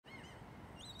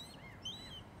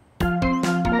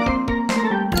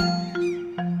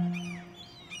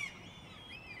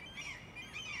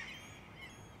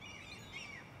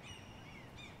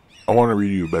I want to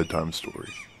read you a bedtime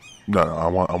story. No, I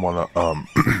want to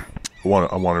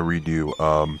I want to read you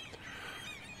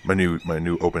my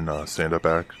new open stand-up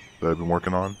act that I've been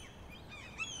working on.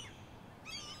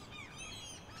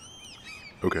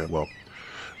 Okay, well,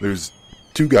 there's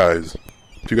two guys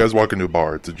walk into a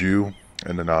bar. It's a Jew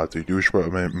and a Nazi, Jewish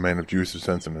man of Jewish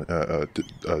descent and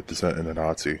descent and a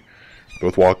Nazi.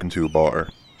 Both walk into a bar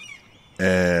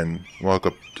and walk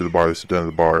up to the bar. They sit down at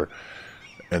the bar,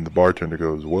 and the bartender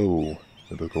goes, "Whoa!"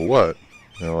 And they go, "What?"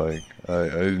 You know, like I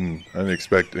didn't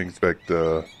expect you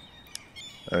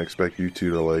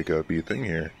two to be a thing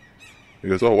here. He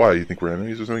goes, "Oh, why? You think we're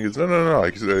enemies or something?" He goes, "No.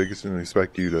 I just didn't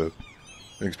expect you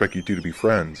two to be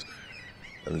friends."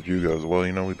 And the Jew goes, "Well,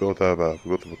 we both have a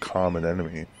common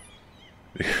enemy."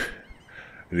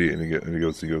 and he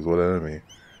goes, "What enemy?"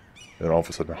 And all of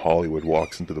a sudden, Hollywood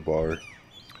walks into the bar,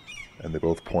 and they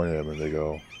both point at him and they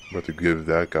go, "We're about to give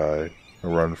that guy a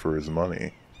run for his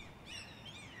money."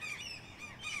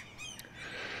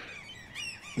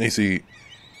 And you see,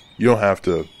 you don't have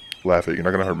to laugh at it. You're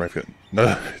not gonna hurt my feelings.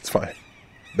 No, it's fine.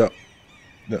 No,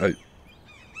 no,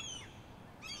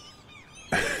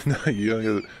 you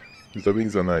don't. Stop being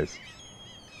so nice.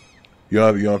 You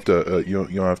don't have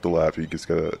to laugh. You just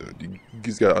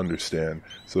gotta understand.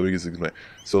 So we just explain.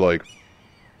 So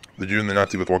the Jew and the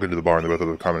Nazi both walk into the bar and they both have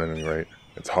a common enemy, right?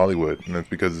 It's Hollywood, and that's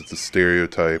because it's a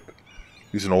stereotype.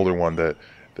 He's an older one that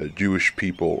Jewish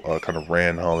people kind of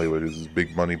ran Hollywood. It was this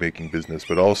big money making business,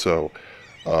 but also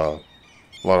a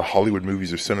lot of Hollywood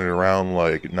movies are centered around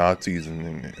Nazis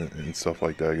and stuff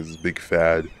like that. It's this big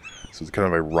fad, so it's kind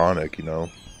of ironic,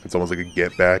 It's almost like a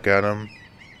get back at him.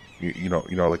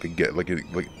 Like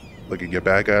a get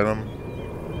back at him.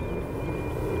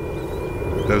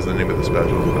 That was the name of the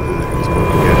special. It's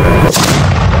called Get Back.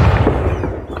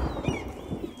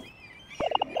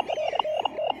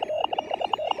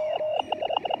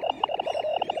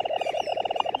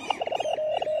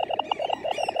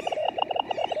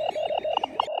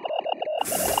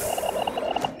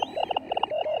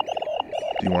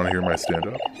 Do you want to hear my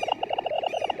stand-up?